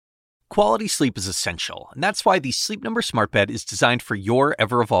Quality sleep is essential, and that's why the Sleep Number Smart Bed is designed for your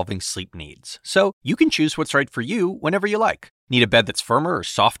ever-evolving sleep needs. So you can choose what's right for you whenever you like. Need a bed that's firmer or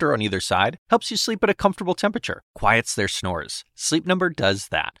softer on either side? Helps you sleep at a comfortable temperature, quiets their snores. Sleep Number does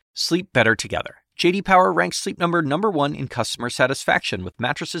that. Sleep better together. J.D. Power ranks Sleep Number #1 in customer satisfaction with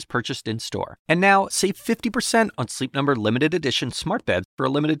mattresses purchased in-store. And now, save 50% on Sleep Number limited edition smart beds for a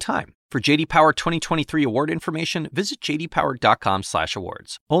limited time. For J.D. Power 2023 award information, visit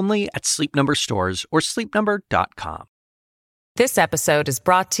jdpower.com/awards. Only at Sleep Number stores or sleepnumber.com. This episode is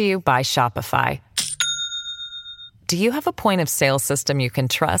brought to you by Shopify. Do you have a point of sale system you can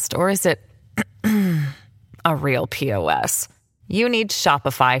trust, or is it a real POS? You need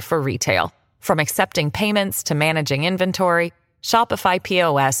Shopify for retail. From accepting payments to managing inventory, Shopify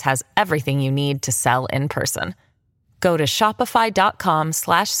POS has everything you need to sell in person. Go to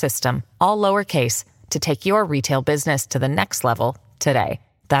shopify.com/system, all lowercase, to take your retail business to the next level today.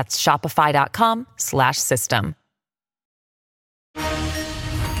 That's shopify.com/system.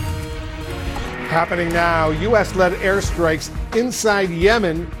 Happening now, U.S.-led airstrikes inside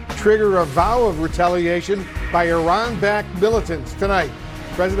Yemen trigger a vow of retaliation by Iran-backed militants tonight.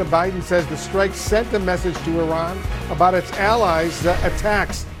 President Biden says the strike sent a message to Iran about its allies'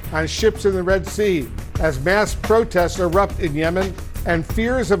 attacks on ships in the Red Sea as mass protests erupt in Yemen and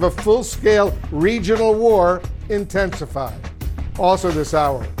fears of a full-scale regional war intensify. Also this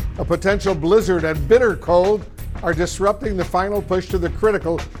hour, a potential blizzard and bitter cold are disrupting the final push to the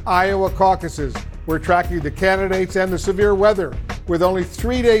critical Iowa caucuses. We're tracking the candidates and the severe weather with only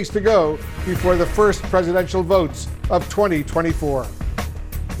 3 days to go before the first presidential votes of 2024.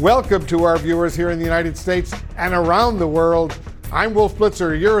 Welcome to our viewers here in the United States and around the world. I'm Wolf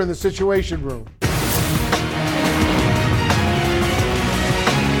Blitzer. You're in the Situation Room.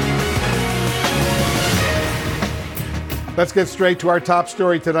 Let's get straight to our top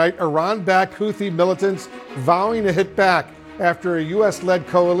story tonight. Iran-backed Houthi militants vowing to hit back after a U.S.-led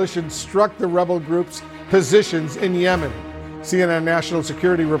coalition struck the rebel group's positions in Yemen. CNN national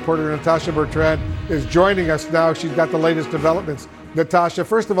security reporter Natasha Bertrand is joining us now. She's got the latest developments. Natasha,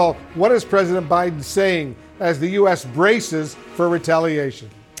 first of all, what is President Biden saying as the U.S. braces for retaliation?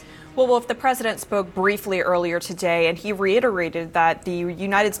 Well, Wolf, the president spoke briefly earlier today, and he reiterated that the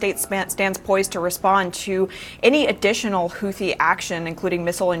United States stands poised to respond to any additional Houthi action, including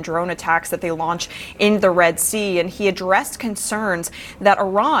missile and drone attacks that they launch in the Red Sea. And he addressed concerns that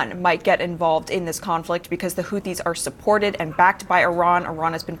Iran might get involved in this conflict because the Houthis are supported and backed by Iran.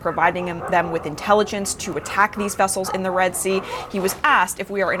 Iran has been providing them with intelligence to attack these vessels in the Red Sea. He was asked if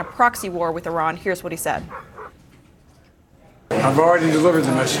we are in a proxy war with Iran. Here's what he said. I've already delivered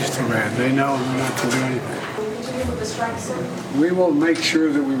the message to Iran. They know not to do anything. We will make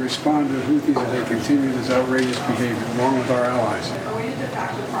sure that we respond to the Houthis as they continue this outrageous behavior, along with our allies. Are we in de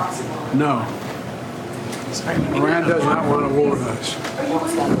facto proxy war? No. Iran does not want a war with us. Are you going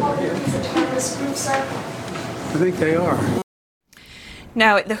to call the Houthis a terrorist group, sir? I think they are.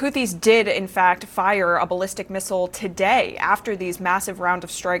 Now, the Houthis did, in fact, fire a ballistic missile today after these massive round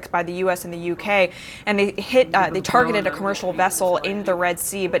of strikes by the U.S. and the U.K. And they targeted a commercial vessel in the Red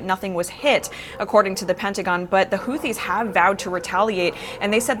Sea, but nothing was hit, according to the Pentagon. But the Houthis have vowed to retaliate,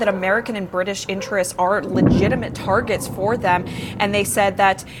 and they said that American and British interests are legitimate targets for them. And they said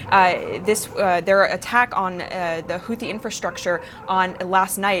that their attack on the Houthi infrastructure on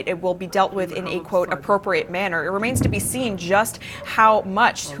last night, it will be dealt with in a, quote, appropriate manner. It remains to be seen just how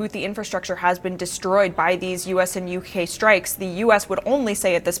much Houthi infrastructure has been destroyed by these U.S. and U.K. strikes. The U.S. would only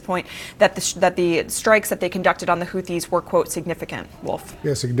say at this point that the strikes that they conducted on the Houthis were, quote, significant. Wolf.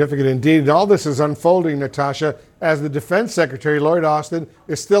 Yeah, significant indeed. And all this is unfolding, Natasha, as the Defense Secretary, Lloyd Austin,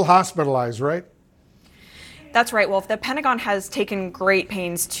 is still hospitalized, right? That's right, Wolf. The Pentagon has taken great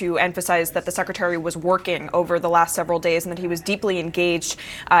pains to emphasize that the secretary was working over the last several days and that he was deeply engaged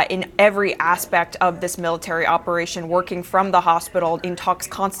in every aspect of this military operation, working from the hospital in talks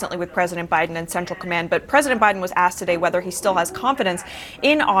constantly with President Biden and Central Command. But President Biden was asked today whether he still has confidence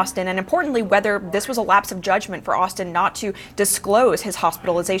in Austin and, importantly, whether this was a lapse of judgment for Austin not to disclose his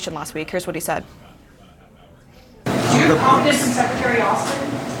hospitalization last week. Here's what he said. Do you have confidence in Secretary Austin?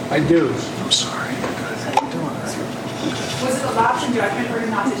 I do. I'm sorry. Was it a lapse in judgment for him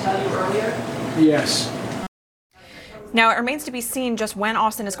not to tell you earlier? Yes. Now, it remains to be seen just when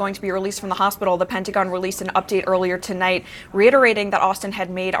Austin is going to be released from the hospital. The Pentagon released an update earlier tonight reiterating that Austin had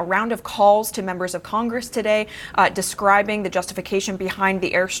made a round of calls to members of Congress today, describing the justification behind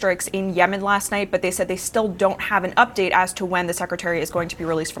the airstrikes in Yemen last night, but they said they still don't have an update as to when the secretary is going to be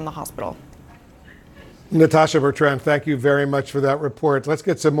released from the hospital. Natasha Bertrand, thank you very much for that report. Let's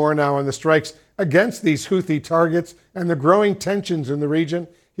get some more now on the strikes against these Houthi targets and the growing tensions in the region.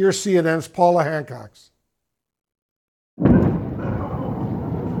 Here's CNN's Paula Hancock.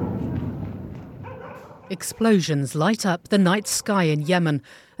 Explosions light up the night sky in Yemen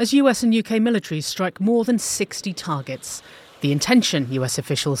as US and UK militaries strike more than 60 targets. The intention, US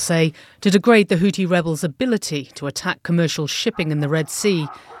officials say, to degrade the Houthi rebels' ability to attack commercial shipping in the Red Sea.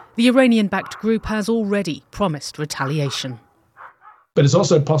 The Iranian-backed group has already promised retaliation. But it's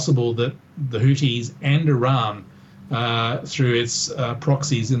also possible that the Houthis and Iran, through its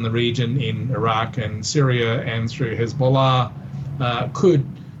proxies in the region in Iraq and Syria and through Hezbollah, could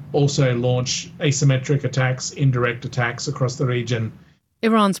also launch asymmetric attacks, indirect attacks across the region.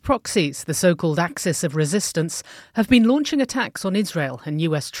 Iran's proxies, the so-called Axis of Resistance, have been launching attacks on Israel and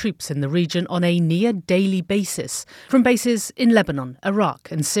US troops in the region on a near-daily basis, from bases in Lebanon, Iraq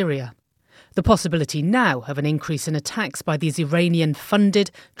and Syria. The possibility now of an increase in attacks by these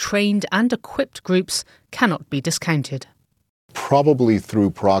Iranian-funded, trained and equipped groups cannot be discounted. Probably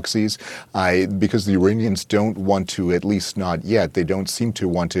through proxies, because the Iranians don't want to, at least not yet, they don't seem to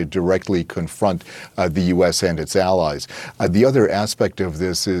want to directly confront the U.S. and its allies. The other aspect of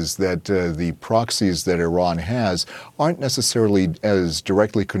this is that the proxies that Iran has aren't necessarily as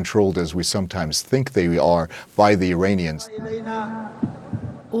directly controlled as we sometimes think they are by the Iranians.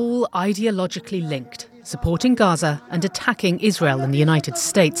 All ideologically linked, supporting Gaza and attacking Israel and the United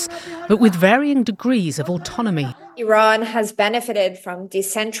States, but with varying degrees of autonomy. Iran has benefited from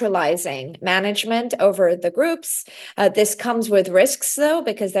decentralizing management over the groups. This comes with risks, though,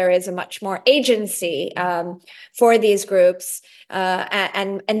 because there is a much more agency for these groups,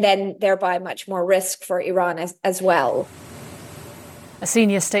 and then thereby much more risk for Iran as well. A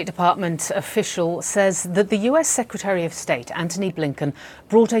senior State Department official says that the US Secretary of State, Antony Blinken,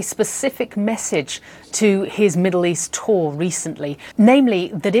 brought a specific message to his Middle East tour recently,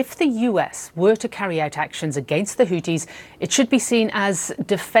 namely that if the US were to carry out actions against the Houthis, it should be seen as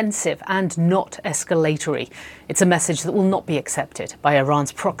defensive and not escalatory. It's a message that will not be accepted by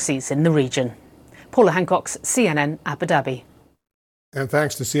Iran's proxies in the region. Paula Hancock, CNN, Abu Dhabi. And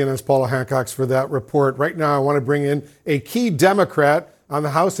thanks to CNN's Paula Hancock for that report. Right now, I want to bring in a key Democrat on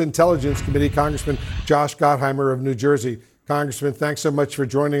the House Intelligence Committee, Congressman Josh Gottheimer of New Jersey. Congressman, thanks so much for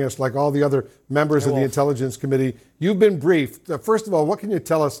joining us, like all the other members of the Intelligence Committee. You've been briefed. First of all, what can you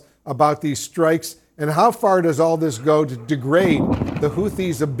tell us about these strikes, and how far does all this go to degrade the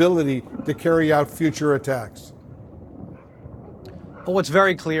Houthis' ability to carry out future attacks? Well, what's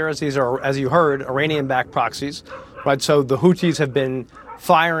very clear is these are, as you heard, Iranian-backed proxies. Right, so the Houthis have been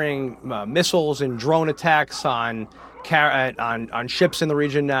firing missiles and drone attacks on ships in the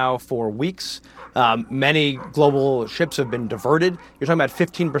region now for weeks. Many global ships have been diverted. You're talking about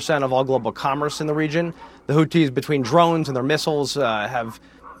 15% of all global commerce in the region. The Houthis, between drones and their missiles, have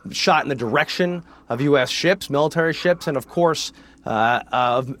shot in the direction of U.S. ships, military ships, and of course,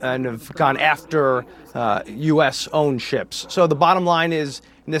 and have gone after U.S.-owned ships. So the bottom line is,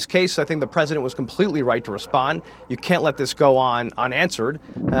 in this case, I think the president was completely right to respond. You can't let this go on unanswered.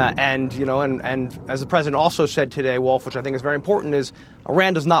 And as the president also said today, Wolf, which I think is very important, is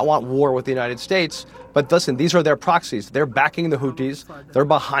Iran does not want war with the United States. But listen, these are their proxies. They're backing the Houthis. They're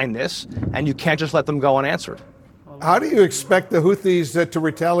behind this. And you can't just let them go unanswered. How do you expect the Houthis to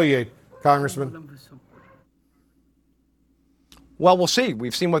retaliate, Congressman? Well, we'll see.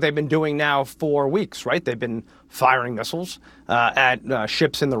 We've seen what they've been doing now for weeks, right? They've been firing missiles at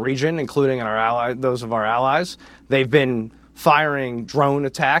ships in the region, including those of our allies. They've been firing drone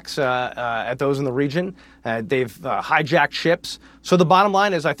attacks at those in the region. They've hijacked ships. So the bottom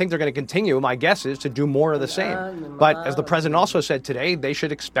line is I think they're going to continue, my guess is, to do more of the same. But as the president also said today, they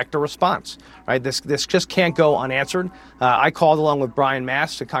should expect a response. Right? This just can't go unanswered. I called along with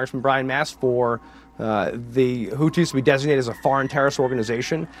Congressman Brian Mast, for the Houthis to be designated as a foreign terrorist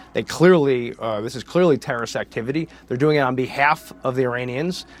organization. This is clearly terrorist activity. They're doing it on behalf of the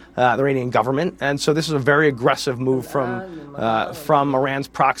Iranians, the Iranian government. And so this is a very aggressive move from Iran's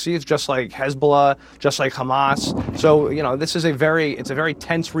proxies, just like Hezbollah, just like Hamas. So, this is a very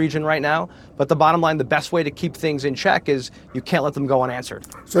tense region right now. But the bottom line, the best way to keep things in check is you can't let them go unanswered.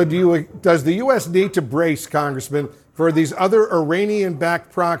 So does the U.S. need to brace, Congressman, for these other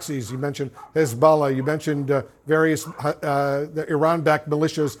Iranian-backed proxies? You mentioned Hezbollah. You mentioned various the Iran-backed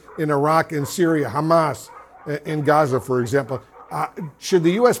militias in Iraq and Syria, Hamas in Gaza, for example. Should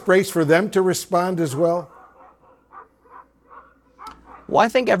the U.S. brace for them to respond as well? Well, I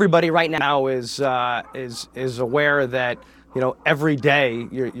think everybody right now is aware that every day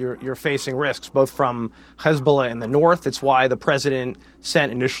you're facing risks, both from Hezbollah in the north. It's why the president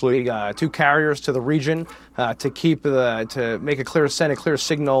sent initially 2 carriers to the region to send a clear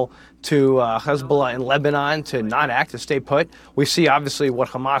signal to Hezbollah in Lebanon to not act, to stay put. We see obviously what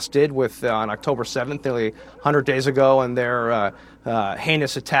Hamas did on October 7th, nearly 100 days ago, and their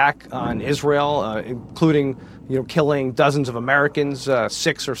heinous attack on Israel, including killing dozens of Americans.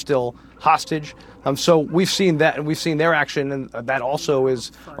 6 are still hostage. So we've seen that, and we've seen their action, and that also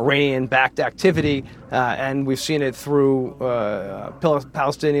is Iranian-backed activity, and we've seen it through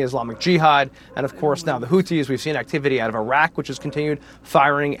Palestinian Islamic Jihad, and of course now the Houthis. We've seen activity out of Iraq, which has continued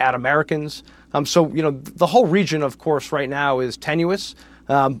firing at Americans. So the whole region, of course, right now is tenuous.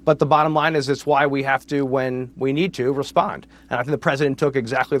 But the bottom line is it's why we have to, when we need to, respond. And I think the president took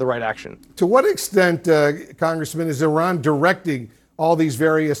exactly the right action. To what extent, Congressman, is Iran directing all these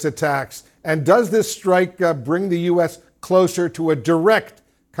various attacks? And does this strike bring the U.S. closer to a direct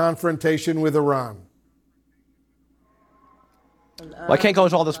confrontation with Iran? Well, I can't go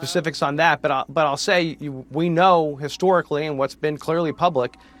into all the specifics on that, but I'll say we know historically, and what's been clearly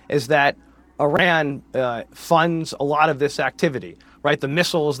public, is that Iran funds a lot of this activity. Right, the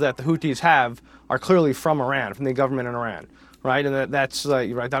missiles that the Houthis have are clearly from Iran, from the government in Iran. Right, and that's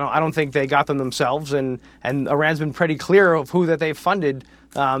right. I don't think they got them themselves, and Iran's been pretty clear of who that they've funded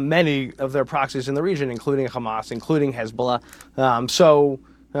many of their proxies in the region, including Hamas, including Hezbollah.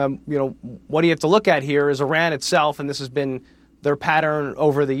 What you have to look at here is Iran itself, and this has been their pattern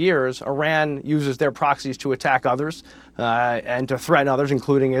over the years. Iran uses their proxies to attack others and to threaten others,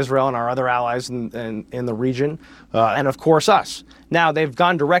 including Israel and our other allies in the region, and of course us. Now, they've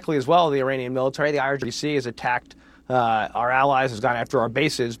gone directly as well, the Iranian military. The IRGC has attacked our allies, has gone after our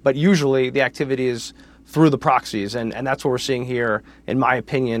bases, but usually the activity is through the proxies, and that's what we're seeing here, in my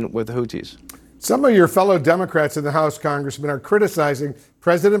opinion, with the Houthis. Some of your fellow Democrats in the House, Congressman, are criticizing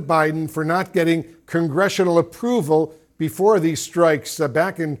President Biden for not getting congressional approval before these strikes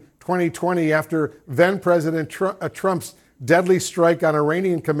back in 2020 after then President Trump's deadly strike on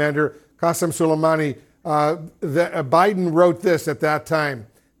Iranian commander Qasem Soleimani. Biden wrote this at that time: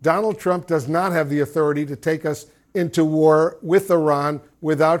 Donald Trump does not have the authority to take us into war with Iran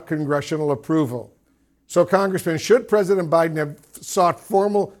without congressional approval. So, Congressman, should President Biden have sought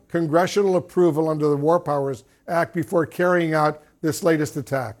formal congressional approval under the War Powers Act before carrying out this latest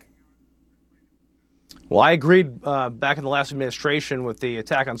attack? Well, I agreed back in the last administration with the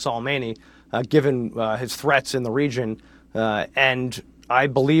attack on Soleimani, given his threats in the region, and I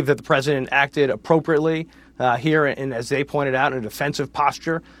believe that the president acted appropriately here, and as they pointed out, in a defensive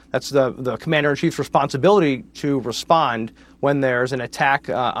posture. That's the commander-in-chief's responsibility to respond when there's an attack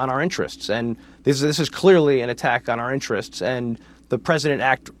on our interests, and this is clearly an attack on our interests, and the president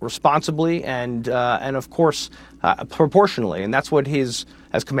act responsibly and of course proportionally, and that's what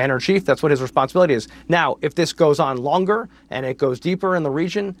as commander-in-chief, that's what his responsibility is. Now, if this goes on longer and it goes deeper in the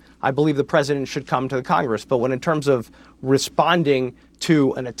region, I believe the president should come to the Congress. But when in terms of responding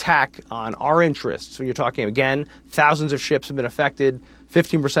to an attack on our interests, so you're talking, again, thousands of ships have been affected,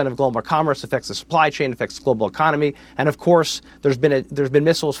 15% of global commerce affects the supply chain, affects the global economy, and of course, there's been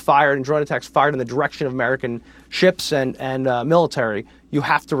missiles fired and drone attacks fired in the direction of American ships and military. You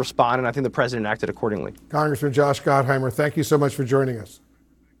have to respond, and I think the president acted accordingly. Congressman Josh Gottheimer, thank you so much for joining us.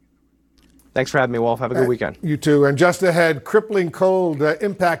 Thanks for having me, Wolf. Have a good weekend. You too. And just ahead, crippling cold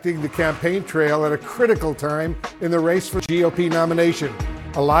impacting the campaign trail at a critical time in the race for GOP nomination.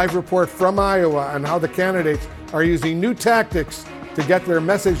 A live report from Iowa on how the candidates are using new tactics to get their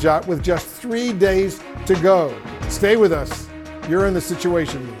message out with just 3 days to go. Stay with us. You're in the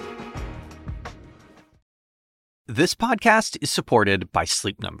Situation Room. This podcast is supported by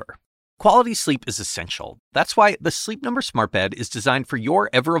Sleep Number. Quality sleep is essential. That's why the Sleep Number Smart Bed is designed for your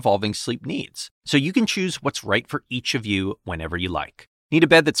ever-evolving sleep needs, so you can choose what's right for each of you whenever you like. Need a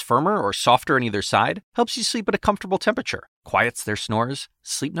bed that's firmer or softer on either side? Helps you sleep at a comfortable temperature. Quiets their snores?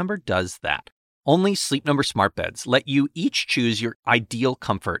 Sleep Number does that. Only Sleep Number Smart Beds let you each choose your ideal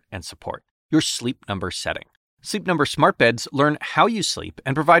comfort and support, your Sleep Number setting. Sleep Number Smart Beds learn how you sleep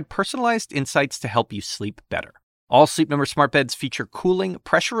and provide personalized insights to help you sleep better. All Sleep Number Smart Beds feature cooling,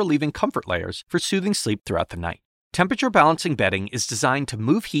 pressure-relieving comfort layers for soothing sleep throughout the night. Temperature-balancing bedding is designed to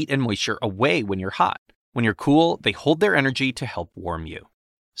move heat and moisture away when you're hot. When you're cool, they hold their energy to help warm you.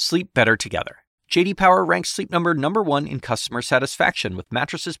 Sleep better together. J.D. Power ranks Sleep Number #1 in customer satisfaction with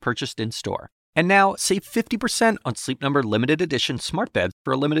mattresses purchased in-store. And now, save 50% on Sleep Number limited edition smart beds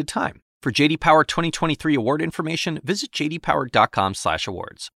for a limited time. For J.D. Power 2023 award information, visit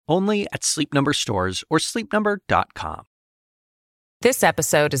jdpower.com/awards. Only at Sleep Number stores or sleepnumber.com. This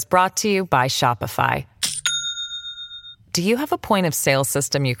episode is brought to you by Shopify. Do you have a point of sale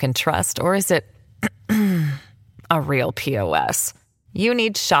system you can trust, or is it a real POS? You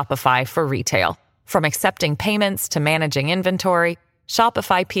need Shopify for retail. From accepting payments to managing inventory,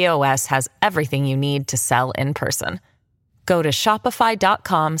 Shopify POS has everything you need to sell in person. Go to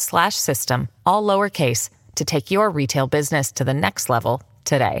shopify.com/system, all lowercase, to take your retail business to the next level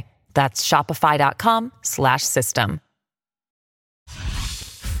today. That's shopify.com/system.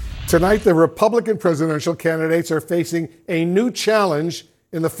 Tonight, the Republican presidential candidates are facing a new challenge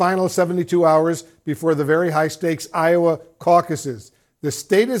in the final 72 hours before the very high-stakes Iowa caucuses. The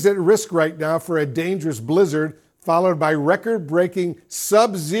state is at risk right now for a dangerous blizzard, followed by record-breaking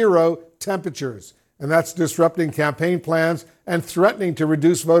sub-zero temperatures. And that's disrupting campaign plans and threatening to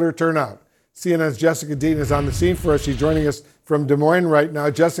reduce voter turnout. CNN's Jessica Dean is on the scene for us. She's joining us from Des Moines right now.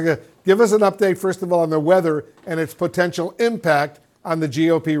 Jessica, give us an update, first of all, on the weather and its potential impact on the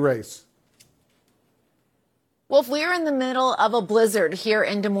GOP race. Wolf, we're in the middle of a blizzard here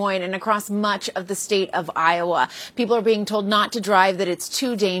in Des Moines and across much of the state of Iowa. People are being told not to drive, that it's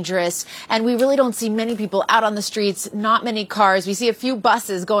too dangerous, and we really don't see many people out on the streets, not many cars. We see a few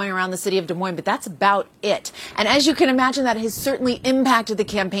buses going around the city of Des Moines, but that's about it. And as you can imagine, that has certainly impacted the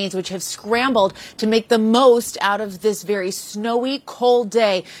campaigns, which have scrambled to make the most out of this very snowy, cold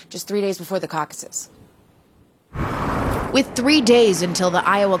day just 3 days before the caucuses. With 3 days until the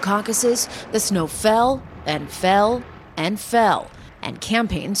Iowa caucuses, the snow fell and fell and fell, and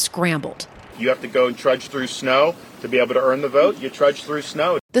campaigns scrambled. You have to go and trudge through snow to be able to earn the vote. You trudge through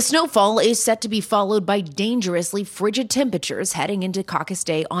snow. The snowfall is set to be followed by dangerously frigid temperatures heading into caucus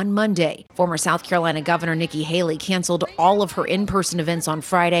day on Monday. Former South Carolina Governor Nikki Haley canceled all of her in-person events on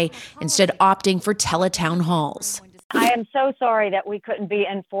Friday, instead opting for teletown halls. I am so sorry that we couldn't be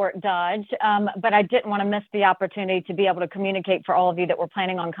in Fort Dodge, but I didn't want to miss the opportunity to be able to communicate for all of you that were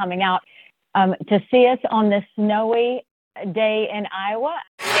planning on coming out to see us on this snowy day in Iowa.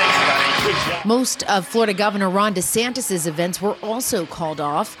 Most of Florida Governor Ron DeSantis' events were also called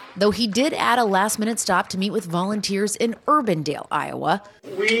off, though he did add a last-minute stop to meet with volunteers in Urbandale, Iowa.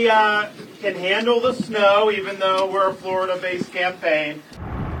 We can handle the snow, even though we're a Florida-based campaign.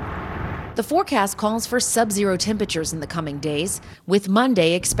 The forecast calls for sub-zero temperatures in the coming days, with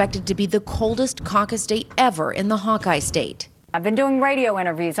Monday expected to be the coldest caucus day ever in the Hawkeye State. I've been doing radio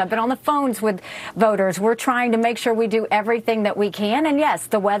interviews. I've been on the phones with voters. We're trying to make sure we do everything that we can. And yes,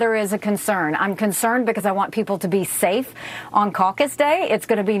 the weather is a concern. I'm concerned because I want people to be safe on caucus day. It's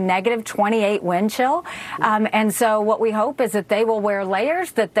going to be negative 28 wind chill. And so what we hope is that they will wear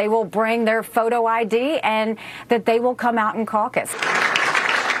layers, that they will bring their photo ID, and that they will come out and caucus.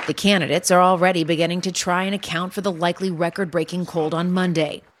 The candidates are already beginning to try and account for the likely record-breaking cold on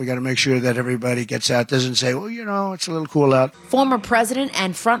Monday. We got to make sure that everybody gets out, doesn't say, well, you know, it's a little cool out. Former president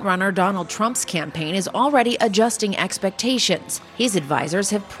and frontrunner Donald Trump's campaign is already adjusting expectations. His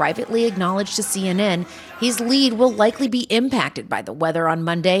advisors have privately acknowledged to CNN his lead will likely be impacted by the weather on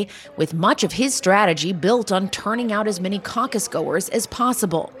Monday, with much of his strategy built on turning out as many caucus goers as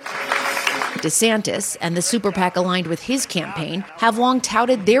possible. DeSantis and the super PAC aligned with his campaign have long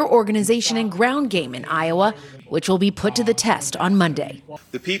touted their organization and ground game in Iowa, which will be put to the test on Monday.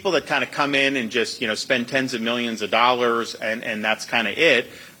 The people that kind of come in and just, spend tens of millions of dollars and that's kind of it,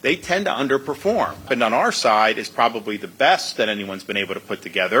 they tend to underperform. And on our side is probably the best that anyone's been able to put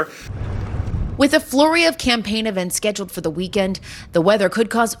together. With a flurry of campaign events scheduled for the weekend, the weather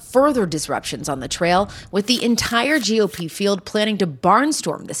could cause further disruptions on the trail, with the entire GOP field planning to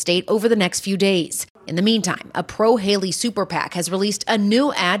barnstorm the state over the next few days. In the meantime, a pro-Haley super PAC has released a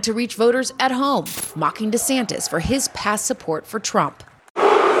new ad to reach voters at home, mocking DeSantis for his past support for Trump.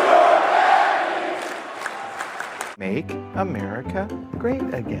 Make America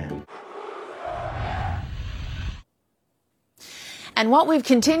great again. And what we've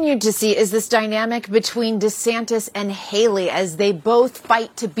continued to see is this dynamic between DeSantis and Haley as they both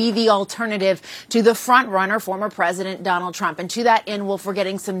fight to be the alternative to the frontrunner, former President Donald Trump. And to that end, we're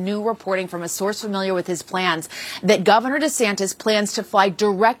getting some new reporting from a source familiar with his plans that Governor DeSantis plans to fly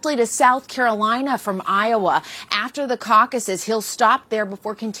directly to South Carolina from Iowa. After the caucuses, he'll stop there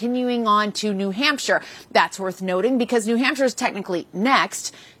before continuing on to New Hampshire. That's worth noting because New Hampshire is technically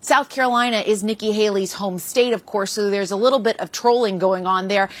next. South Carolina is Nikki Haley's home state, of course, so there's a little bit of trolling going on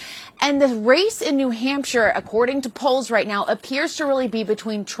there. And the race in New Hampshire, according to polls right now, appears to really be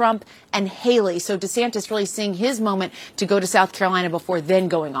between Trump and Haley. So DeSantis really seeing his moment to go to South Carolina before then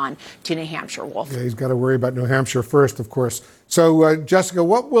going on to New Hampshire, Wolf. Yeah, he's got to worry about New Hampshire first, of course. So, Jessica,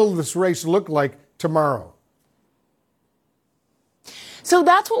 what will this race look like tomorrow? So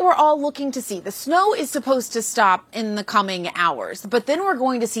that's what we're all looking to see. The snow is supposed to stop in the coming hours, but then we're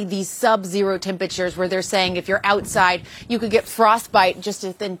going to see these sub-zero temperatures where they're saying if you're outside, you could get frostbite just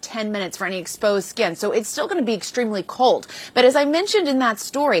within 10 minutes for any exposed skin. So it's still going to be extremely cold. But as I mentioned in that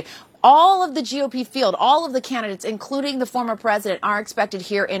story, all of the GOP field, all of the candidates, including the former president, are expected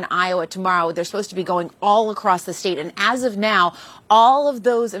here in Iowa tomorrow. They're supposed to be going all across the state. And as of now, all of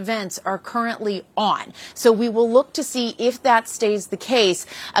those events are currently on. So we will look to see if that stays the case.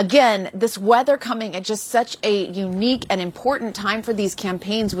 Again, this weather coming at just such a unique and important time for these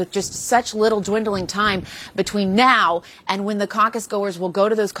campaigns with just such little dwindling time between now and when the caucus goers will go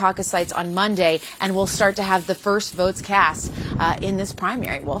to those caucus sites on Monday and we'll start to have the first votes cast in this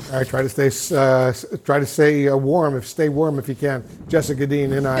primary. Wolf. All right, try to stay warm if you can. Jessica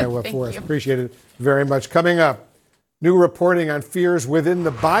Dean in Iowa for us. Appreciate it very much. Coming up, new reporting on fears within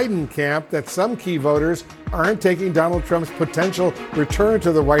the Biden camp that some key voters aren't taking Donald Trump's potential return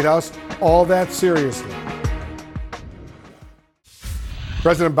to the White House all that seriously.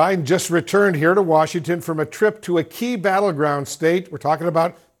 President Biden just returned here to Washington from a trip to a key battleground state. We're talking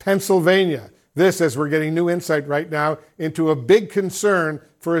about Pennsylvania. This, as we're getting new insight right now into a big concern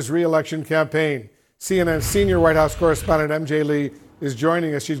for his re-election campaign. CNN senior White House correspondent MJ Lee is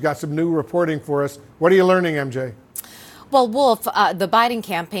joining us. She's got some new reporting for us. What are you learning, MJ? Well, Wolf, the Biden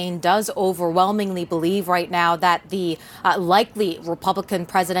campaign does overwhelmingly believe right now that the likely Republican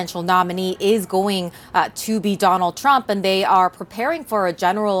presidential nominee is going to be Donald Trump, and they are preparing for a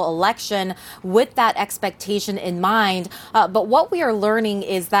general election with that expectation in mind. But what we are learning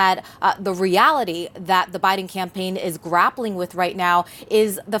is that the reality that the Biden campaign is grappling with right now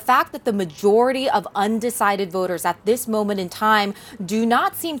is the fact that the majority of undecided voters at this moment in time do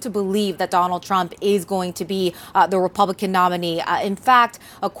not seem to believe that Donald Trump is going to be the Republican nominee. In fact,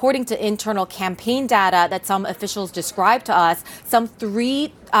 according to internal campaign data that some officials described to us, some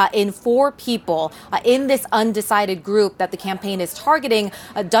 3 in 4 people in this undecided group that the campaign is targeting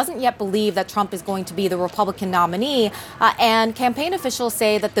doesn't yet believe that Trump is going to be the Republican nominee. And campaign officials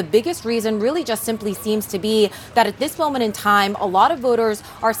say that the biggest reason really just simply seems to be that at this moment in time, a lot of voters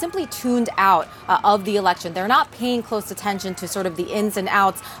are simply tuned out of the election. They're not paying close attention to sort of the ins and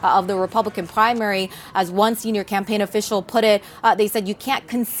outs of the Republican primary. As one senior campaign official put it, they said you can't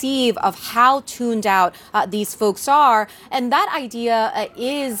conceive of how tuned out these folks are. And that idea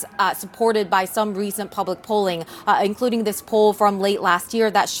is supported by some recent public polling, including this poll from late last year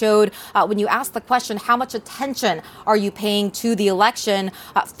that showed when you ask the question, how much attention are you paying to the election?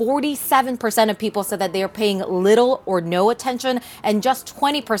 47% of people said that they are paying little or no attention, and just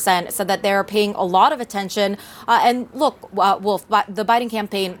 20% said that they're paying a lot of attention. And look, Wolf, the Biden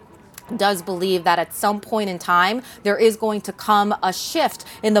campaign does believe that at some point in time, there is going to come a shift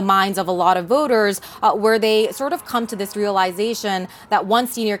in the minds of a lot of voters where they sort of come to this realization that one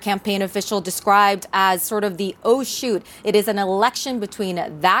senior campaign official described as sort of the, oh, shoot, it is an election between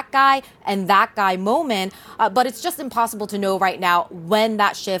that guy and that guy moment. But it's just impossible to know right now when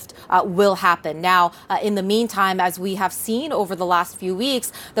that shift will happen. Now, in the meantime, as we have seen over the last few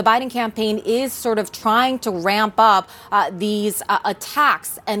weeks, the Biden campaign is sort of trying to ramp up these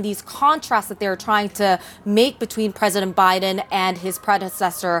attacks and these contrast that they're trying to make between President Biden and his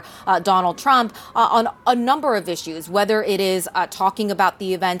predecessor, Donald Trump, on a number of issues, whether it is talking about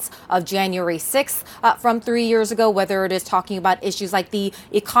the events of January 6th from 3 years ago, whether it is talking about issues like the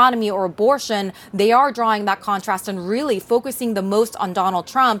economy or abortion. They are drawing that contrast and really focusing the most on Donald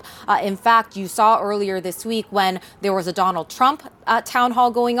Trump. In fact, you saw earlier this week when there was a Donald Trump town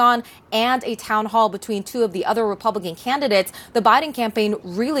hall going on and a town hall between 2 of the other Republican candidates, the Biden campaign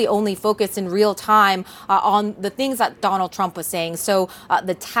really only focused in real time on the things that Donald Trump was saying. So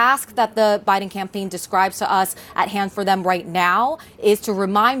the task that the Biden campaign describes to us at hand for them right now is to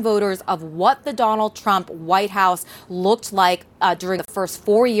remind voters of what the Donald Trump White House looked like during the first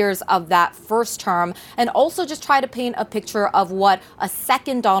 4 years of that first term, and also just try to paint a picture of what a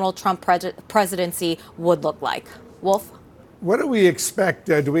second Donald Trump presidency would look like. Wolf? What do we expect?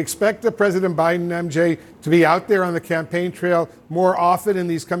 Do we expect President Biden, MJ, to be out there on the campaign trail more often in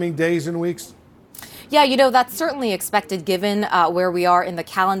these coming days and weeks? Yeah, you know, that's certainly expected given where we are in the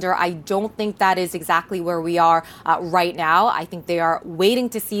calendar. I don't think that is exactly where we are right now. I think they are waiting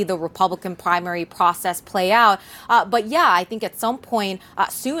to see the Republican primary process play out. But yeah, I think at some point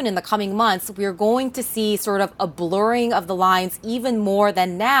soon in the coming months, we're going to see sort of a blurring of the lines even more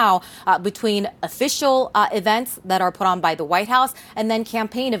than now between official events that are put on by the White House and then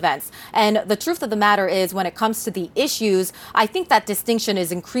campaign events. And the truth of the matter is when it comes to the issues, I think that distinction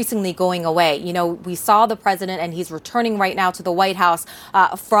is increasingly going away. You know, we saw the president, and he's returning right now to the White House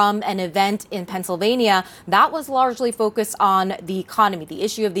from an event in Pennsylvania that was largely focused on the economy, the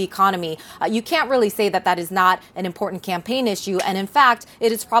issue of the economy. You can't really say that that is not an important campaign issue. And in fact,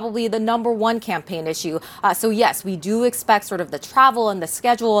 it is probably the number one campaign issue. So yes, we do expect sort of the travel and the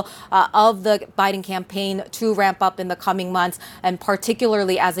schedule of the Biden campaign to ramp up in the coming months, and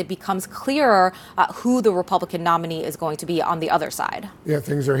particularly as it becomes clearer who the Republican nominee is going to be on the other side. Yeah,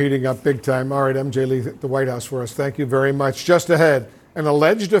 things are heating up big time. All right, MJ Lee at the White House for us. Thank you very much. Just ahead, an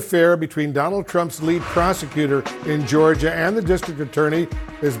alleged affair between Donald Trump's lead prosecutor in Georgia and the district attorney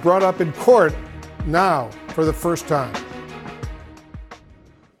is brought up in court now for the first time.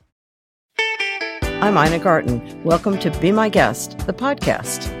 I'm Ina Garten. Welcome to Be My Guest, the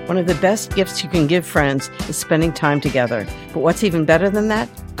podcast. One of the best gifts you can give friends is spending time together. But what's even better than that?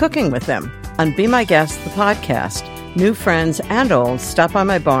 Cooking with them. On Be My Guest, the podcast, new friends and old stop by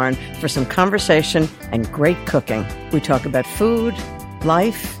my barn for some conversation and great cooking. We talk about food,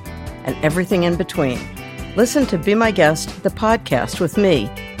 life, and everything in between. Listen to Be My Guest, the podcast with me,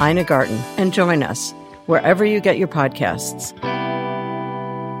 Ina Garten, and join us wherever you get your podcasts.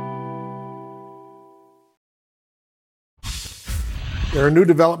 There are new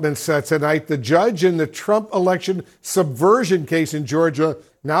developments tonight. The judge in the Trump election subversion case in Georgia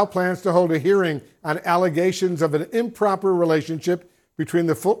now plans to hold a hearing on allegations of an improper relationship between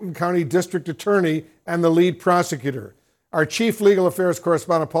the Fulton County District Attorney and the lead prosecutor. Our chief legal affairs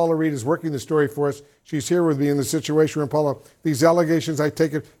correspondent, Paula Reed, is working the story for us. She's here with me in the Situation Room. Paula, these allegations, I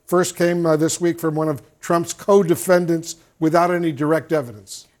take it, first came this week from one of Trump's co-defendants without any direct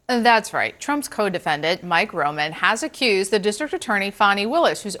evidence. That's right. Trump's co-defendant, Mike Roman, has accused the district attorney, Fani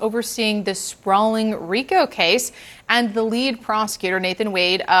Willis, who's overseeing this sprawling RICO case, and the lead prosecutor, Nathan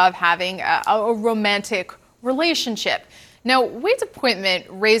Wade, of having a romantic relationship. Now, Wade's appointment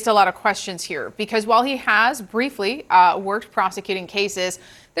raised a lot of questions here because while he has briefly worked prosecuting cases,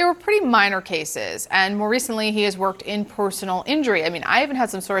 they were pretty minor cases. And more recently, he has worked in personal injury. I mean, I even had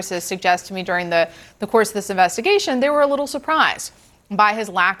some sources suggest to me during the course of this investigation, they were a little surprised by his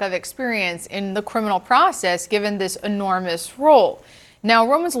lack of experience in the criminal process, given this enormous role. Now,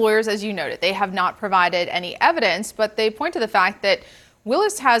 Roman's lawyers, as you noted, they have not provided any evidence, but they point to the fact that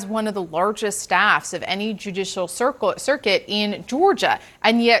Willis has one of the largest staffs of any judicial circuit in Georgia,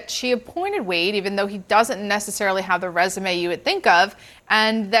 and yet she appointed Wade, even though he doesn't necessarily have the resume you would think of,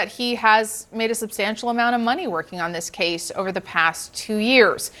 and that he has made a substantial amount of money working on this case over the past 2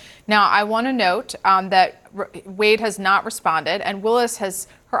 years. Now, I want to note that Wade has not responded, and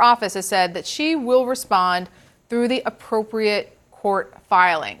her office has said that she will respond through the appropriate court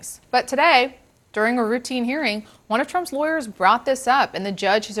filings. But today, during a routine hearing, one of Trump's lawyers brought this up, and the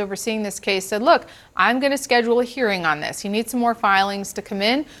judge who's overseeing this case said, look, I'm going to schedule a hearing on this. You need some more filings to come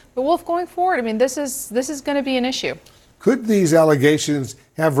in. But Wolf, going forward, I mean, this is going to be an issue. Could these allegations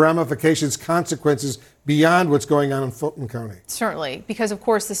have ramifications, consequences beyond what's going on in Fulton County? Certainly, because of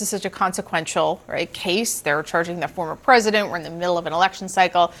course this is such a consequential case. They're charging the former president. We're in the middle of an election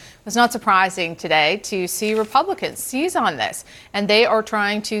cycle. It was not surprising today to see Republicans seize on this, and they are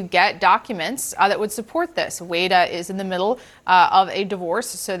trying to get documents that would support this. Wade is in the middle of a divorce,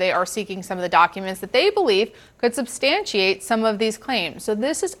 so they are seeking some of the documents that they believe could substantiate some of these claims. So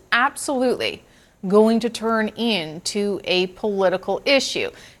this is absolutely going to turn into a political issue.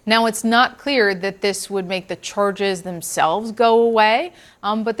 Now, it's not clear that this would make the charges themselves go away,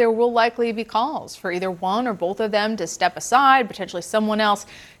 but there will likely be calls for either one or both of them to step aside, potentially someone else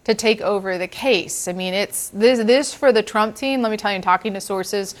to take over the case. I mean, it's this for the Trump team. Let me tell you, talking to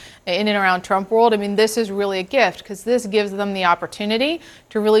sources in and around Trump world, I mean, this is really a gift because this gives them the opportunity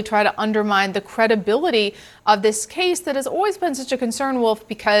to really try to undermine the credibility of this case that has always been such a concern, Wolf,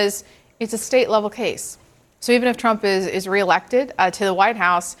 because it's a state level case. So even if Trump is reelected to the White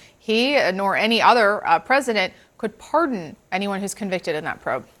House, he nor any other president could pardon anyone who's convicted in that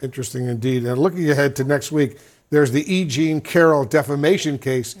probe. Interesting indeed. And looking ahead to next week, there's the E. Jean Carroll defamation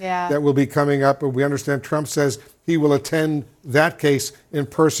case that will be coming up. And we understand Trump says he will attend that case in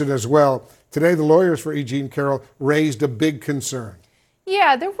person as well. Today, the lawyers for E. Jean Carroll raised a big concern.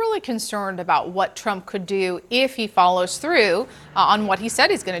 Yeah, they're really concerned about what Trump could do if he follows through on what he said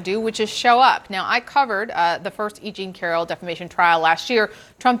he's going to do, which is show up. Now, I covered the first E. Jean Carroll defamation trial last year.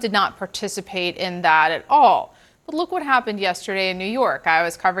 Trump did not participate in that at all. But look what happened yesterday in New York. I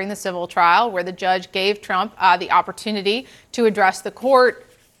was covering the civil trial where the judge gave Trump the opportunity to address the court.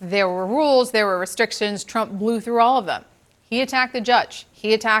 There were rules, there were restrictions. Trump blew through all of them. He attacked the judge.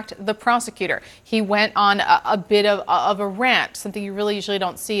 He attacked the prosecutor. He went on a bit of a rant, something you really usually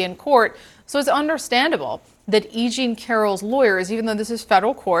don't see in court. So it's understandable that E. Jean Carroll's lawyers, even though this is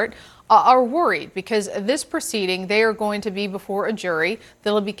federal court, are worried because this proceeding, they are going to be before a jury.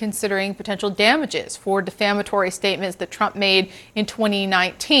 They'll be considering potential damages for defamatory statements that Trump made in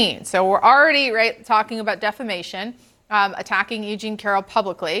 2019. So we're already talking about defamation, attacking E. Jean Carroll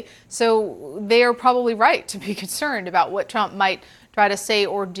publicly. So they are probably right to be concerned about what Trump might try to say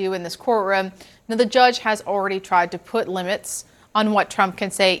or do in this courtroom. Now, the judge has already tried to put limits on what Trump can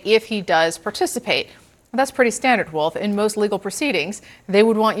say if he does participate. That's pretty standard, Wolf. In most legal proceedings, they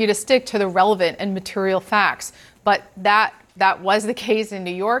would want you to stick to the relevant and material facts. But that was the case in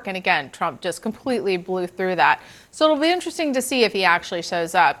New York. And again, Trump just completely blew through that. So it'll be interesting to see if he actually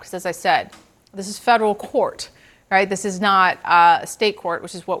shows up. Because as I said, this is federal court, right? This is not a state court,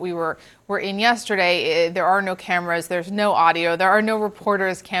 which is what we were in yesterday. There are no cameras. There's no audio. There are no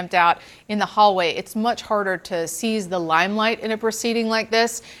reporters camped out in the hallway. It's much harder to seize the limelight in a proceeding like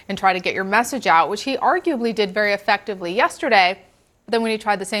this and try to get your message out, which he arguably did very effectively yesterday. But then when he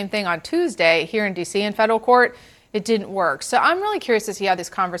tried the same thing on Tuesday here in D.C. in federal court, it didn't work. So I'm really curious to see how these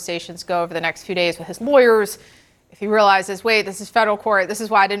conversations go over the next few days with his lawyers. If he realizes, wait, this is federal court, this is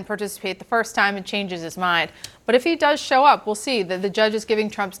why I didn't participate the first time, and changes his mind. But if he does show up, we'll see that the judge is giving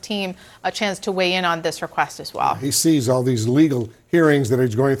Trump's team a chance to weigh in on this request as well. He sees all these legal hearings that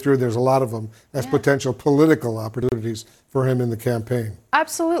he's going through. There's a lot of them as potential political opportunities for him in the campaign.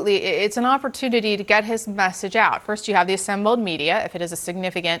 Absolutely. It's an opportunity to get his message out. First, you have the assembled media, if it is a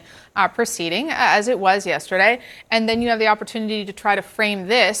significant proceeding, as it was yesterday. And then you have the opportunity to try to frame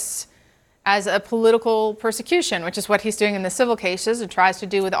this as a political persecution, which is what he's doing in the civil cases and tries to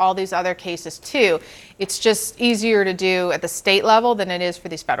do with all these other cases too. It's just easier to do at the state level than it is for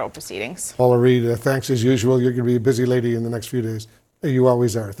these federal proceedings. Paula Reed, thanks as usual. You're going to be a busy lady in the next few days. You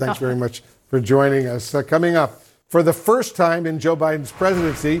always are. Thanks very much for joining us. Coming up, for the first time in Joe Biden's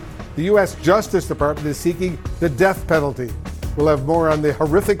presidency, the U.S. Justice Department is seeking the death penalty. We'll have more on the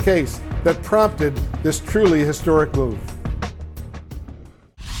horrific case that prompted this truly historic move.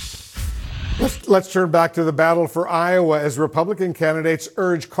 Let's turn back to the battle for Iowa as Republican candidates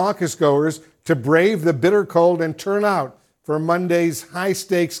urge caucus goers to brave the bitter cold and turn out for Monday's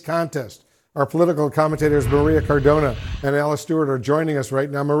high-stakes contest. Our political commentators Maria Cardona and Alice Stewart are joining us right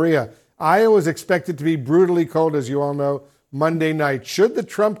now. Maria, Iowa is expected to be brutally cold, as you all know, Monday night. Should the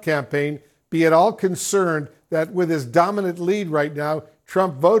Trump campaign be at all concerned that with his dominant lead right now,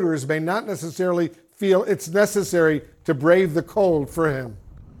 Trump voters may not necessarily feel it's necessary to brave the cold for him?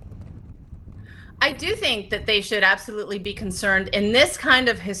 I do think that they should absolutely be concerned in this kind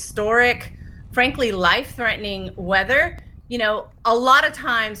of historic, frankly, life-threatening weather. You know, a lot of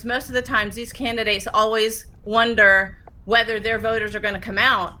times, most of the times, these candidates always wonder whether their voters are going to come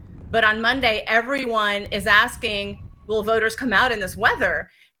out. But on Monday, everyone is asking, will voters come out in this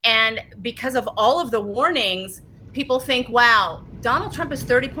weather? And because of all of the warnings, people think, wow, Donald Trump is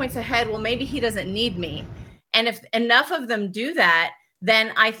 30 points ahead. Well, maybe he doesn't need me. And if enough of them do that,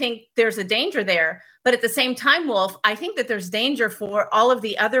 then I think there's a danger there. But at the same time, Wolf, I think that there's danger for all of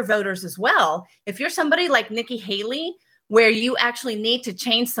the other voters as well. If you're somebody like Nikki Haley, where you actually need to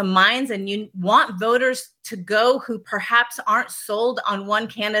change some minds and you want voters to go who perhaps aren't sold on one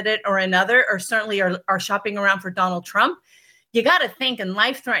candidate or another, or certainly are shopping around for Donald Trump, you got to think in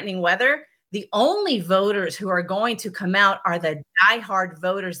life-threatening weather, the only voters who are going to come out are the diehard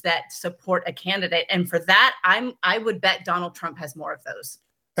voters that support a candidate. And for that, I would bet Donald Trump has more of those.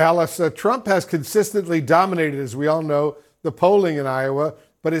 Alice, Trump has consistently dominated, as we all know, the polling in Iowa,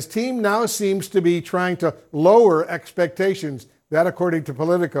 but his team now seems to be trying to lower expectations. That, according to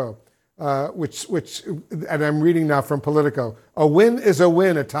Politico, and I'm reading now from Politico, a win is a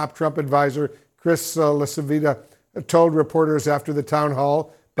win, a top Trump advisor, Chris LaCivita, told reporters after the town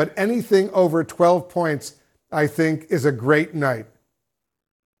hall. But anything over 12 points, I think, is a great night.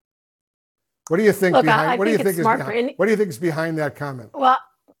 What do you think? Look, what do you think is behind that comment? Well,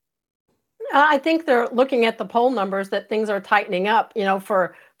 I think they're looking at the poll numbers that things are tightening up. You know,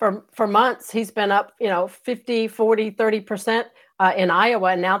 for months he's been up, 50, 40, 30% in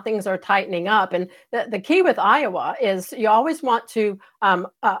Iowa, and now things are tightening up. And the key with Iowa is you always want to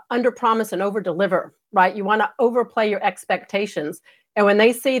underpromise and overdeliver, right? You want to overplay your expectations. And when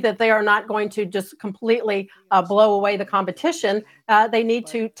they see that they are not going to just completely blow away the competition, they need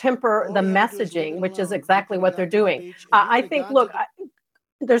to temper the messaging, which is exactly what they're doing. I think, look,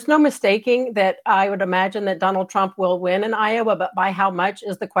 there's no mistaking that I would imagine that Donald Trump will win in Iowa, but by how much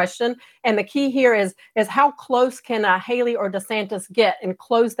is the question. And the key here is how close can Haley or DeSantis get and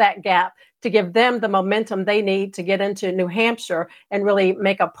close that gap to give them the momentum they need to get into New Hampshire and really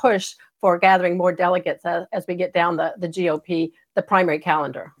make a push for gathering more delegates as we get down the GOP, the primary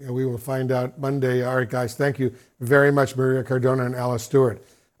calendar. Yeah, we will find out Monday. All right, guys, thank you very much, Maria Cardona and Alice Stewart.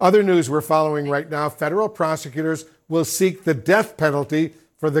 Other news we're following right now, federal prosecutors will seek the death penalty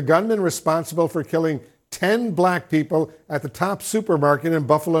for the gunman responsible for killing 10 black people at the Top supermarket in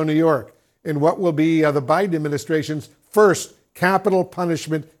Buffalo, New York, in what will be the Biden administration's first capital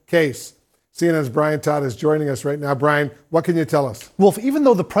punishment case. CNN's Brian Todd is joining us right now. Brian, what can you tell us? Wolf, even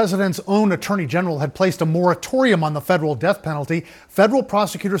though the president's own attorney general had placed a moratorium on the federal death penalty, federal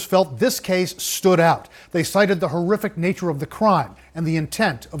prosecutors felt this case stood out. They cited the horrific nature of the crime and the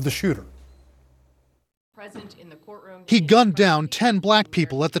intent of the shooter. He gunned down 10 black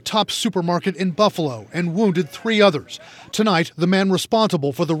people at the Top supermarket in Buffalo and wounded 3 others. Tonight, the man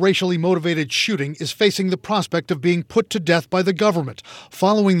responsible for the racially motivated shooting is facing the prospect of being put to death by the government,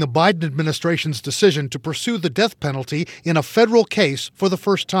 following the Biden administration's decision to pursue the death penalty in a federal case for the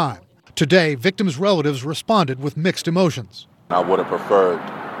first time. Today, victims' relatives responded with mixed emotions. I would have preferred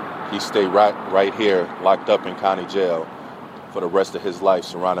he stay right here, locked up in county jail for the rest of his life,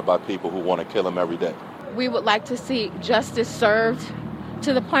 surrounded by people who want to kill him every day. We would like to see justice served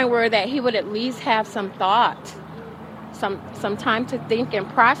to the point where that he would at least have some thought, some time to think and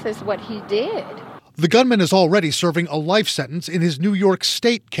process what he did. The gunman is already serving a life sentence in his New York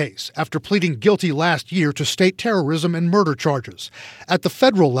State case after pleading guilty last year to state terrorism and murder charges. At the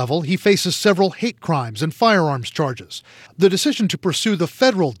federal level, he faces several hate crimes and firearms charges. The decision to pursue the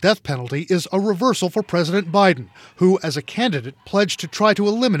federal death penalty is a reversal for President Biden, who, as a candidate, pledged to try to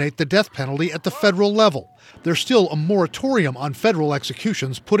eliminate the death penalty at the federal level. There's still a moratorium on federal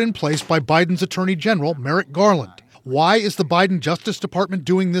executions put in place by Biden's Attorney General, Merrick Garland. Why is the Biden Justice Department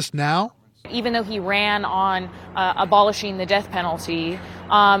doing this now? Even though he ran on abolishing the death penalty,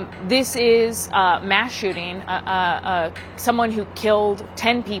 this is mass shooting, someone who killed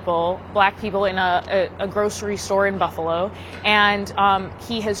 10 people, black people, in a grocery store in Buffalo. And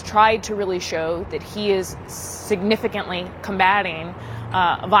he has tried to really show that he is significantly combating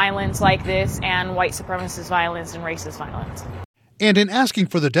violence like this and white supremacist violence and racist violence. And in asking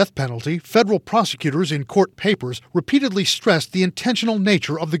for the death penalty, federal prosecutors in court papers repeatedly stressed the intentional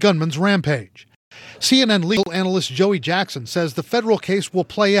nature of the gunman's rampage. CNN legal analyst Joey Jackson says the federal case will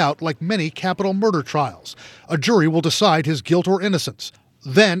play out like many capital murder trials. A jury will decide his guilt or innocence.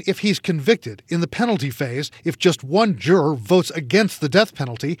 Then, if he's convicted, in the penalty phase, if just one juror votes against the death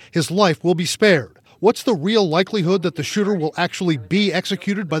penalty, his life will be spared. What's the real likelihood that the shooter will actually be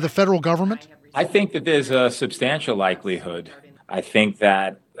executed by the federal government? I think that there's a substantial likelihood. I think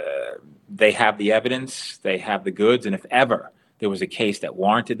that they have the evidence, they have the goods, and if ever there was a case that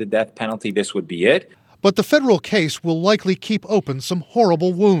warranted the death penalty, this would be it. But the federal case will likely keep open some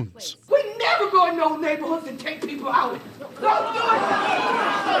horrible wounds. We never go in those neighborhoods and take people out. Don't do it!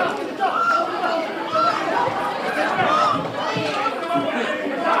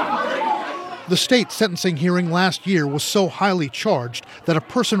 The state sentencing hearing last year was so highly charged that a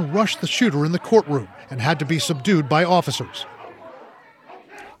person rushed the shooter in the courtroom and had to be subdued by officers.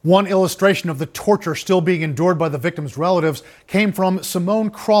 One illustration of the torture still being endured by the victims' relatives came from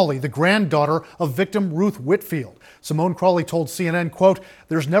Simone Crawley, the granddaughter of victim Ruth Whitfield. Simone Crawley told CNN, quote,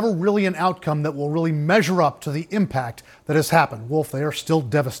 "There's never really an outcome that will really measure up to the impact that has happened." Wolf, they are still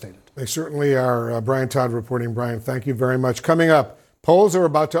devastated. They certainly are. Brian Todd reporting. Brian, thank you very much. Coming up, polls are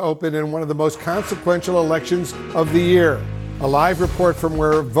about to open in one of the most consequential elections of the year. A live report from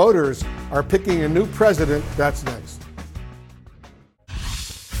where voters are picking a new president. That's next.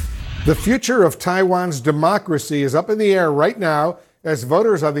 The future of Taiwan's democracy is up in the air right now as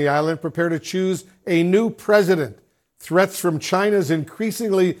voters on the island prepare to choose a new president. Threats from China's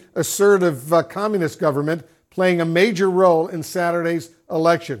increasingly assertive communist government playing a major role in Saturday's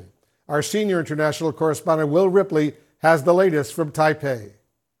election. Our senior international correspondent Will Ripley has the latest from Taipei.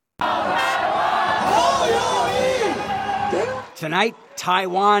 Tonight,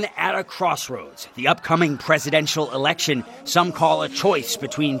 Taiwan at a crossroads. The upcoming presidential election, some call a choice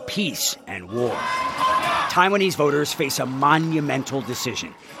between peace and war. Taiwanese voters face a monumental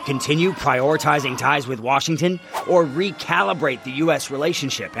decision. Continue prioritizing ties with Washington or recalibrate the U.S.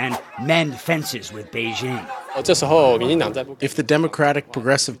 relationship and mend fences with Beijing. If the Democratic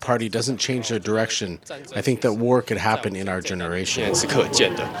Progressive Party doesn't change their direction, I think that war could happen in our generation.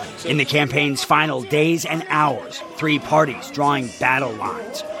 In the campaign's final days and hours, 3 parties drawing battle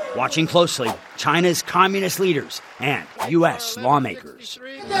lines. Watching closely, China's communist leaders and U.S. lawmakers.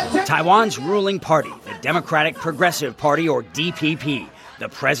 Taiwan's ruling party, the Democratic Progressive Party, or DPP, the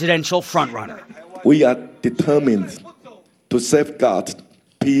presidential frontrunner. We are determined to safeguard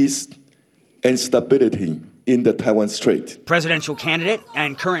peace and stability in the Taiwan Strait. Presidential candidate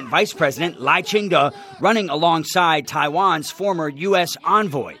and current Vice President Lai Ching-te running alongside Taiwan's former U.S.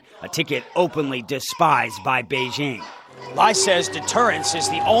 envoy, a ticket openly despised by Beijing. Lai says deterrence is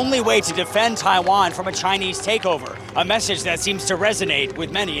the only way to defend Taiwan from a Chinese takeover, a message that seems to resonate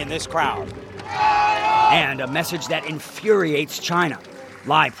with many in this crowd. And a message that infuriates China.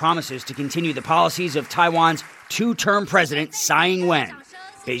 Lai promises to continue the policies of Taiwan's two-term president, Tsai Ing-wen.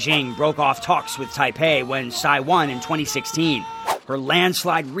 Beijing broke off talks with Taipei when Tsai won in 2016. Her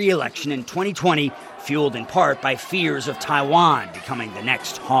landslide re-election in 2020 fueled in part by fears of Taiwan becoming the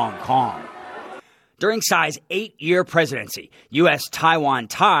next Hong Kong. During Tsai's 8-year presidency, U.S.-Taiwan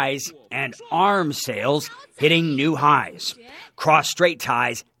ties and arms sales hitting new highs. Cross-strait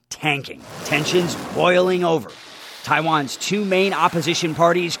ties tanking, tensions boiling over. Taiwan's two main opposition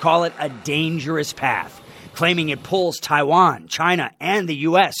parties call it a dangerous path, claiming it pulls Taiwan, China, and the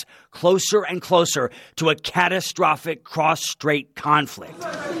U.S. closer and closer to a catastrophic cross-strait conflict.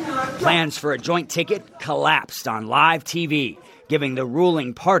 Plans for a joint ticket collapsed on live TV, giving the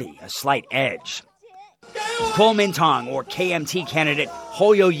ruling party a slight edge. Kuomintang, or KMT candidate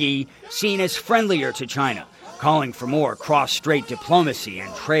Ho Yo-yi, seen as friendlier to China, calling for more cross-strait diplomacy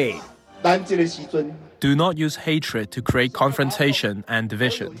and trade. Do not use hatred to create confrontation and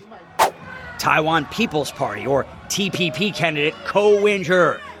division. Taiwan People's Party, or TPP candidate Ko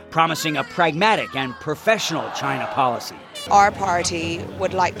Wen-je, promising a pragmatic and professional China policy. Our party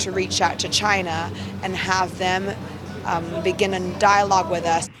would like to reach out to China and have them begin a dialogue with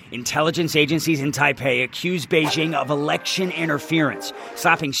us. Intelligence agencies in Taipei accuse Beijing of election interference,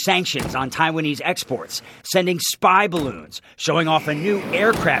 slapping sanctions on Taiwanese exports, sending spy balloons, showing off a new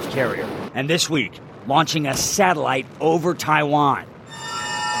aircraft carrier, and this week, launching a satellite over Taiwan,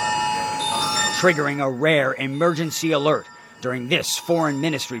 triggering a rare emergency alert. During this foreign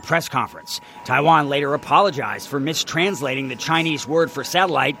ministry press conference, Taiwan later apologized for mistranslating the Chinese word for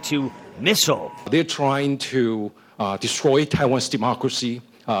satellite to missile. They're trying to destroy Taiwan's democracy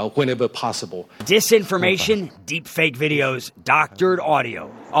whenever possible. Disinformation, deepfake videos, doctored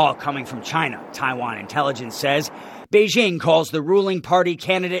audio, all coming from China, Taiwan intelligence says. Beijing calls the ruling party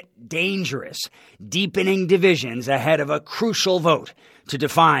candidate dangerous, deepening divisions ahead of a crucial vote to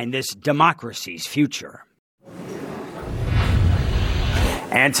define this democracy's future.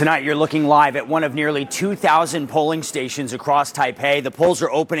 And tonight you're looking live at one of nearly 2,000 polling stations across Taipei. The polls are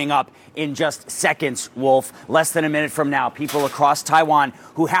opening up in just seconds, Wolf. Less than a minute from now, people across Taiwan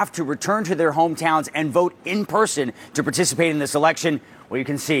who have to return to their hometowns and vote in person to participate in this election. Well, you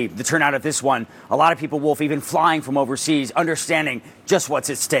can see the turnout at this one. A lot of people, Wolf, even flying from overseas, understanding just what's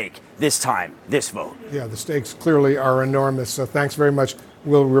at stake this time, this vote. Yeah, the stakes clearly are enormous. So thanks very much,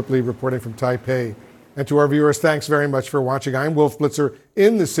 Will Ripley, reporting from Taipei. And to our viewers, thanks very much for watching. I'm Wolf Blitzer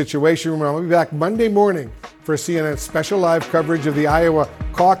in the Situation Room. I'll be back Monday morning for CNN's special live coverage of the Iowa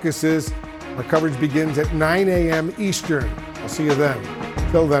caucuses. Our coverage begins at 9 a.m. Eastern. I'll see you then.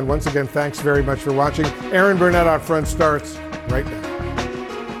 Till then, once again, thanks very much for watching. Aaron Burnett out front starts right now.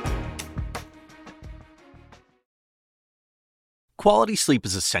 Quality sleep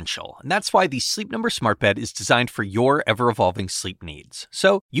is essential, and that's why the Sleep Number Smart Bed is designed for your ever-evolving sleep needs.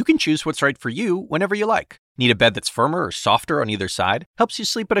 So you can choose what's right for you whenever you like. Need a bed that's firmer or softer on either side? Helps you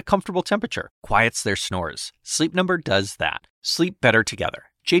sleep at a comfortable temperature. Quiets their snores. Sleep Number does that. Sleep better together.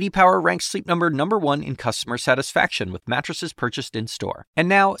 J.D. Power ranks Sleep Number #1 in customer satisfaction with mattresses purchased in-store. And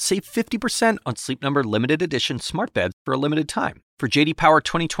now, save 50% on Sleep Number limited edition smart beds for a limited time. For J.D. Power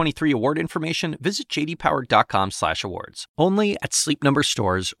 2023 award information, visit jdpower.com/awards. Only at Sleep Number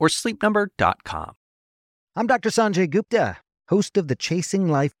stores or sleepnumber.com. I'm Dr. Sanjay Gupta, host of the Chasing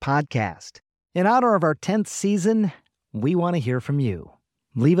Life podcast. In honor of our 10th season, we want to hear from you.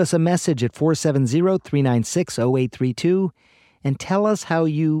 Leave us a message at 470-396-0832 and tell us how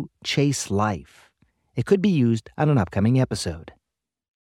you chase life. It could be used on an upcoming episode.